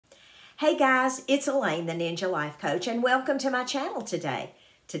Hey guys, it's Elaine, the Ninja Life Coach, and welcome to my channel today.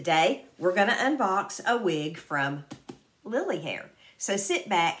 Today, we're going to unbox a wig from Lilyhair. So sit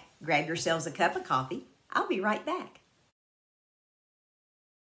back, grab yourselves a cup of coffee. I'll be right back.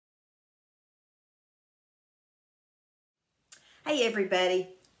 Hey everybody,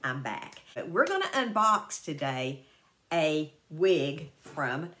 I'm back. We're going to unbox today a wig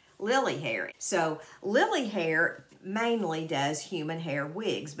from Lilyhair. So Lilyhair mainly does human hair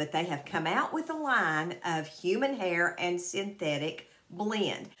wigs, but they have come out with a line of human hair and synthetic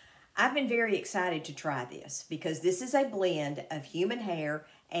blend. I've been very excited to try this because this is a blend of human hair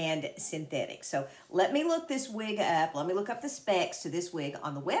and synthetic. So let me look this wig up. Let me look up the specs to this wig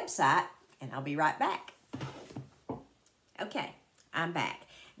on the website, and I'll be right back. Okay, I'm back.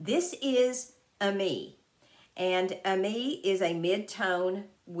 This is Aimee, and Aimee is a mid-tone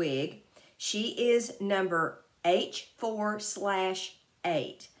wig. She is number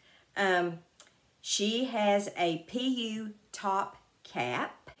H4/8. She has a PU top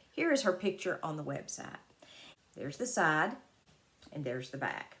cap. Here is her picture on the website. There's the side and there's the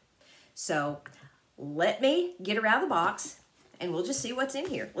back. So let me get her out of the box and we'll just see what's in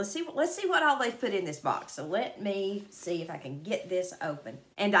here. Let's see what all they've put in this box. So let me see if I can get this open.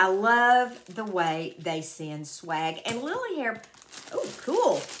 And I love the way they send swag. And Lilyhair, oh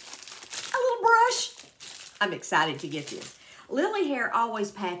cool, a little brush. I'm excited to get this. Lilyhair always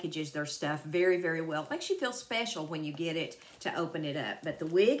packages their stuff very, very well. It makes you feel special when you get it to open it up. But the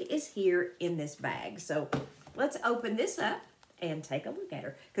wig is here in this bag. So let's open this up and take a look at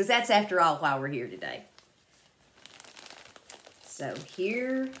her. Because that's, after all, why we're here today. So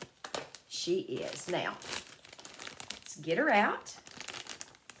here she is. Now, let's get her out.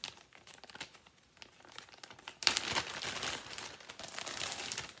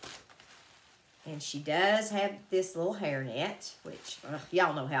 And she does have this little hairnet, which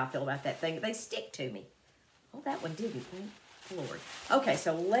y'all know how I feel about that thing. They stick to me. Oh, that one didn't. Thank Lord. Okay,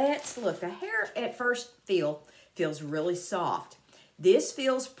 so let's look. The hair at first feels really soft. This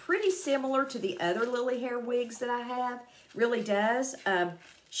feels pretty similar to the other Lilyhair wigs that I have. Really does.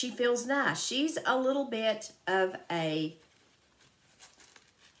 She feels nice. She's a little bit of a...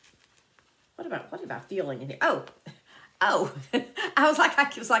 What am I feeling in here? Oh, I was like, I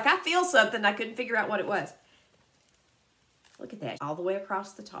feel something. I couldn't figure out what it was. Look at that, all the way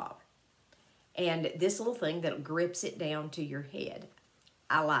across the top. And this little thing that grips it down to your head.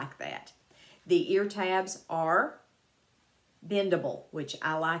 I like that. The ear tabs are bendable, which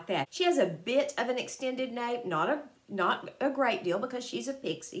I like that. She has a bit of an extended nape, not a great deal because she's a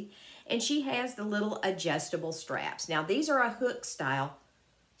pixie. And she has the little adjustable straps. Now, these are a hook style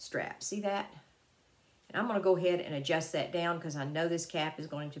strap. See that? And I'm going to go ahead and adjust that down because I know this cap is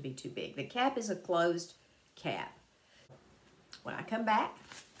going to be too big. The cap is a closed cap. When I come back,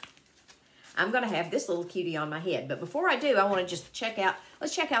 I'm going to have this little cutie on my head. But before I do, I want to just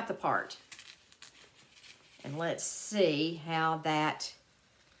let's check out the part. And let's see how that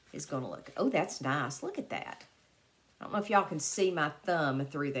is going to look. Oh, that's nice. Look at that. I don't know if y'all can see my thumb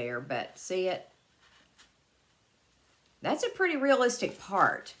through there, but see it? That's a pretty realistic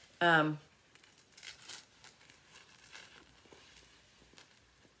part.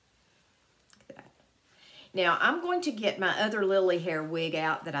 Now, I'm going to get my other Lilyhair wig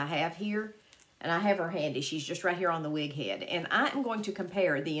out that I have here, and I have her handy. She's just right here on the wig head, and I am going to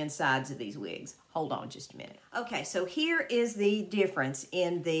compare the insides of these wigs. Hold on just a minute. Okay, so here is the difference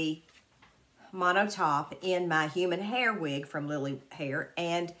in the mono top in my human hair wig from Lilyhair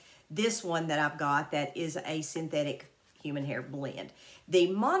and this one that I've got that is a synthetic human hair blend. The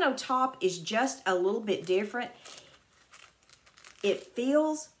mono top is just a little bit different. It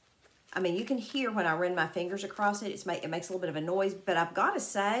feels... I mean, you can hear when I run my fingers across it, it makes a little bit of a noise, but I've got to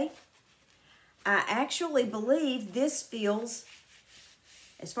say, I actually believe this feels,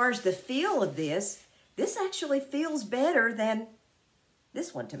 as far as the feel of this actually feels better than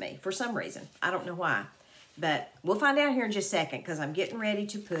this one to me, for some reason. I don't know why, but we'll find out here in just a second because I'm getting ready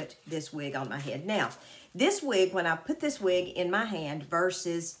to put this wig on my head. Now, this wig, when I put this wig in my hand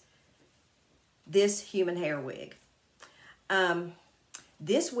versus this human hair wig,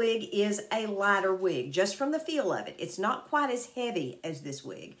 this wig is a lighter wig, just from the feel of it. It's not quite as heavy as this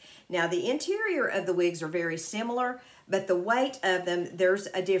wig. Now, the interior of the wigs are very similar, but the weight of them, there's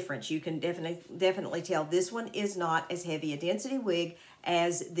a difference. You can definitely tell this one is not as heavy a density wig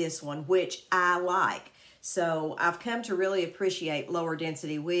as this one, which I like. So I've come to really appreciate lower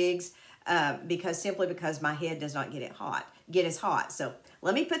density wigs simply because my head does not get as hot. So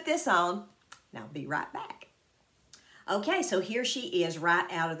let me put this on, and I'll be right back. Okay, so here she is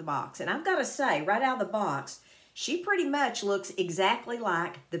right out of the box. And I've got to say, right out of the box, She pretty much looks exactly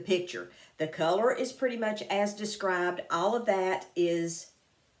like the picture. The color is pretty much as described. All of that is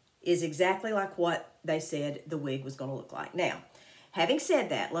exactly like what they said the wig was going to look like. Now, having said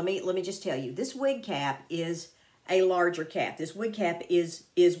that, let me just tell you, this wig cap is a larger cap. This wig cap is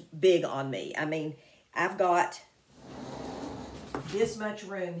big on me. I mean, I've got this much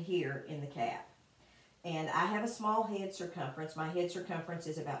room here in the cap. And I have a small head circumference. My head circumference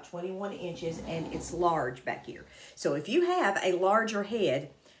is about 21 inches, and it's large back here. So if you have a larger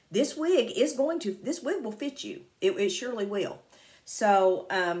head, this wig will fit you. It surely will. So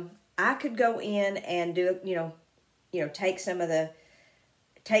I could go in and do, take some of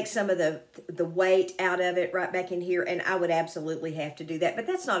the weight out of it right back in here, and I would absolutely have to do that. But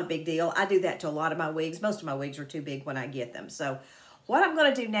that's not a big deal. I do that to a lot of my wigs. Most of my wigs are too big when I get them. So what I'm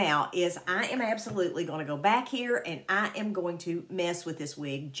going to do now is I am absolutely going to go back here, and I am going to mess with this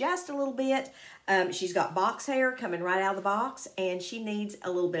wig just a little bit. She's got box hair coming right out of the box, and she needs a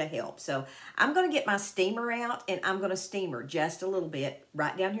little bit of help. So I'm going to get my steamer out, and I'm going to steam her just a little bit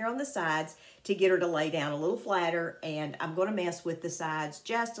right down here on the sides to get her to lay down a little flatter, and I'm going to mess with the sides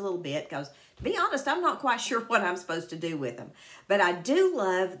just a little bit because, to be honest, I'm not quite sure what I'm supposed to do with them. But I do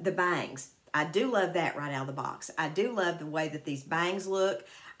love the bangs. I do love that right out of the box. I do love the way that these bangs look.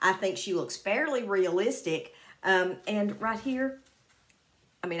 I think she looks fairly realistic. And right here,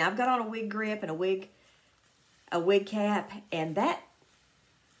 I mean, I've got on a wig grip and a wig cap, and that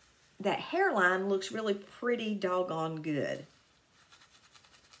hairline looks really pretty doggone good.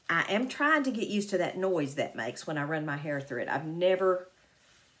 I am trying to get used to that noise that makes when I run my hair through it. I've never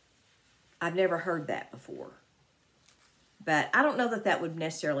heard that before. But I don't know that would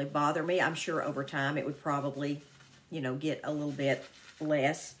necessarily bother me. I'm sure over time it would probably, get a little bit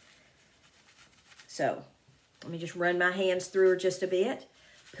less. So let me just run my hands through her just a bit.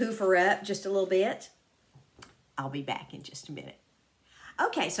 Poof her up just a little bit. I'll be back in just a minute.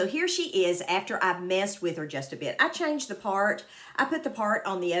 Okay, so here she is after I've messed with her just a bit. I changed the part. I put the part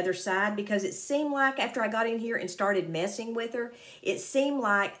on the other side because it seemed like after I got in here and started messing with her, it seemed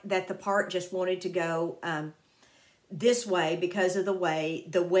like that the part just wanted to go this way because of the way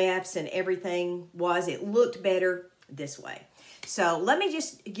the wefts and everything was. It looked better this way. So let me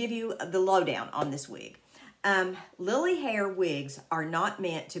just give you the lowdown on this wig. Lilyhair wigs are not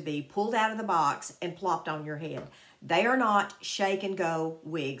meant to be pulled out of the box and plopped on your head. They are not shake and go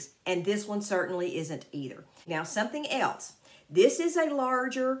wigs, and this one certainly isn't either. Now, something else. This is a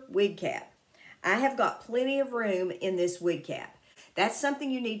larger wig cap. I have got plenty of room in this wig cap. That's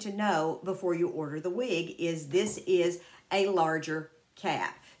something you need to know before you order the wig, is this is a larger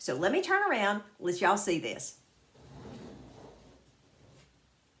cap. So let me turn around, let y'all see this.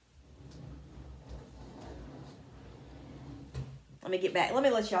 Let me get back. Let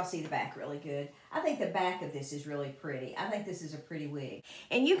me let y'all see the back really good. I think the back of this is really pretty. I think this is a pretty wig.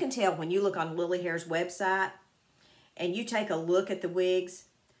 And you can tell when you look on Lilyhair's website and you take a look at the wigs.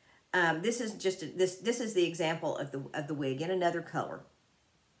 This is the example of the wig in another color.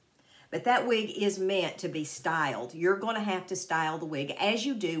 But that wig is meant to be styled. You're going to have to style the wig as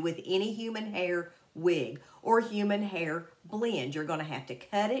you do with any human hair wig or human hair blend. You're going to have to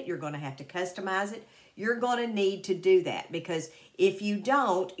cut it. You're going to have to customize it. You're going to need to do that because if you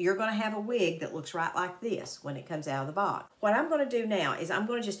don't, you're going to have a wig that looks right like this when it comes out of the box. What I'm going to do now is I'm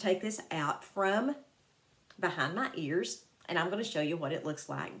going to just take this out from behind my ears, and I'm going to show you what it looks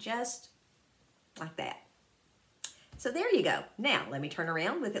like, just like that. So there you go. Now, let me turn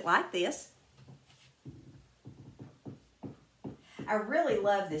around with it like this. I really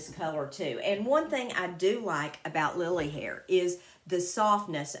love this color too. And one thing I do like about Lilyhair is the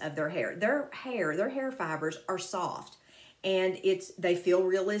softness of their hair. Their hair fibers are soft, and they feel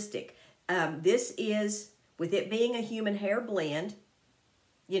realistic. This is, with it being a human hair blend,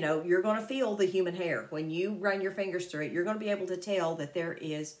 you're going to feel the human hair. When you run your fingers through it, you're going to be able to tell that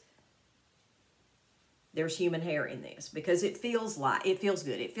there's human hair in this because it feels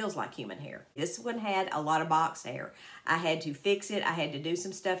good. It feels like human hair. This one had a lot of box hair. I had to fix it. I had to do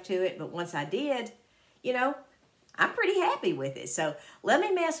some stuff to it. But once I did, I'm pretty happy with it. So let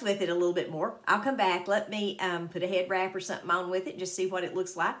me mess with it a little bit more. I'll come back. Let me put a head wrap or something on with it. Just see what it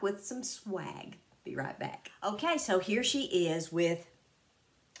looks like with some swag. Be right back. Okay, so here she is with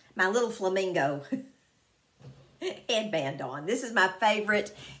my little flamingo headband on. This is my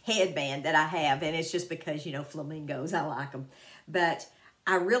favorite headband that I have, and it's just because, flamingos, I like them. But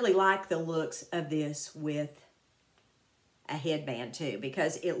I really like the looks of this with a headband too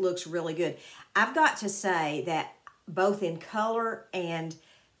because it looks really good. I've got to say that both in color and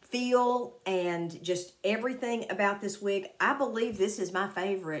feel and just everything about this wig. I believe this is my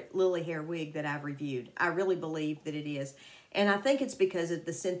favorite Lilyhair wig that I've reviewed. I really believe that it is. And I think it's because of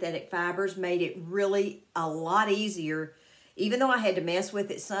the synthetic fibers made it really a lot easier, even though I had to mess with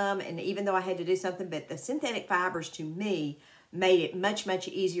it some and even though I had to do something, but the synthetic fibers to me made it much, much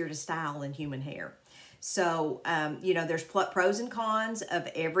easier to style than human hair. So, you know, there's pros and cons of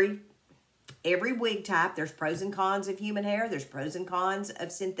every wig type. There's pros and cons of human hair. There's pros and cons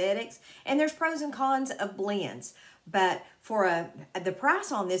of synthetics. And there's pros and cons of blends. But for the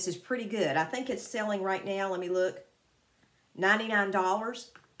price on this is pretty good. I think it's selling right now, let me look, $99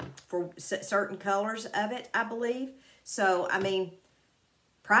 for certain colors of it, I believe. So, I mean,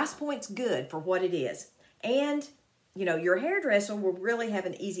 price point's good for what it is. And, you know, your hairdresser will really have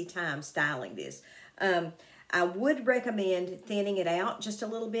an easy time styling this. I would recommend thinning it out just a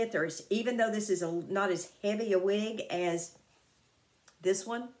little bit. Even though this is not as heavy a wig as this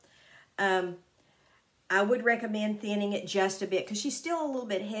one, I would recommend thinning it just a bit because she's still a little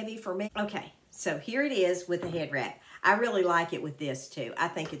bit heavy for me. Okay, so here it is with the head wrap. I really like it with this too. I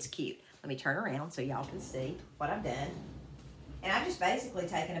think it's cute. Let me turn around so y'all can see what I've done. And I've just basically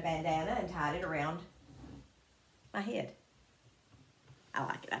taken a bandana and tied it around my head. I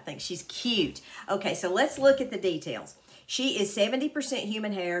like it. I think she's cute. Okay, so let's look at the details. She is 70%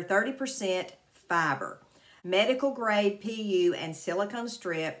 human hair, 30% fiber. Medical grade PU and silicone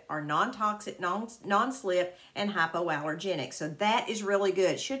strip are non-toxic, non-slip, and hypoallergenic. So that is really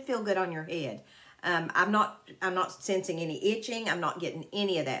good. Should feel good on your head. I'm not sensing any itching. I'm not getting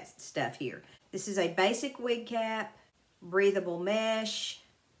any of that stuff here. This is a basic wig cap, breathable mesh,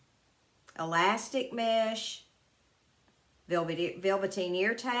 elastic mesh, velveteen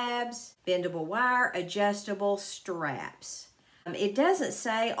ear tabs, bendable wire, adjustable straps. It doesn't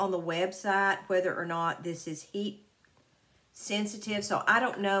say on the website whether or not this is heat sensitive, so I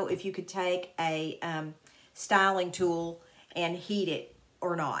don't know if you could take a styling tool and heat it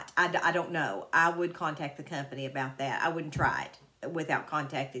or not. I don't know. I would contact the company about that. I wouldn't try it without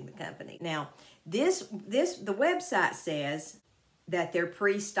contacting the company. Now, the website says that they're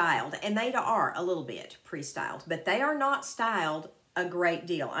pre-styled, and they are a little bit pre-styled, but they are not styled a great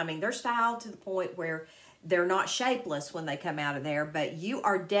deal. I mean, they're styled to the point where they're not shapeless when they come out of there, but you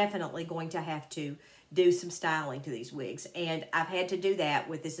are definitely going to have to do some styling to these wigs. And I've had to do that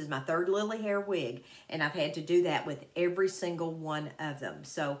with, this is my third Lilyhair wig, and I've had to do that with every single one of them.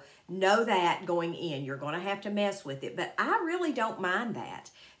 So know that going in, you're going to have to mess with it, but I really don't mind that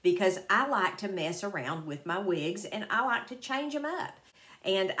because I like to mess around with my wigs and I like to change them up.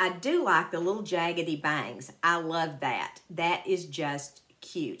 And I do like the little jaggedy bangs. I love that. That is just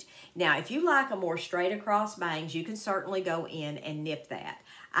cute. Now, if you like a more straight across bangs, you can certainly go in and nip that.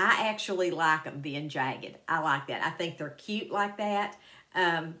 I actually like them being jagged. I like that. I think they're cute like that.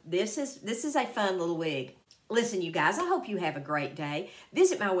 This is a fun little wig. Listen, you guys, I hope you have a great day.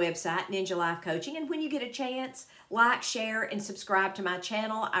 Visit my website, Ninja Life Coaching, and when you get a chance, like, share, and subscribe to my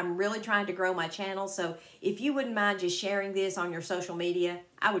channel. I'm really trying to grow my channel, so if you wouldn't mind just sharing this on your social media,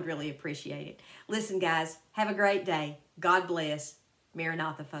 I would really appreciate it. Listen, guys, have a great day. God bless.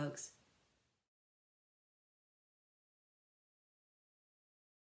 Maranatha, folks.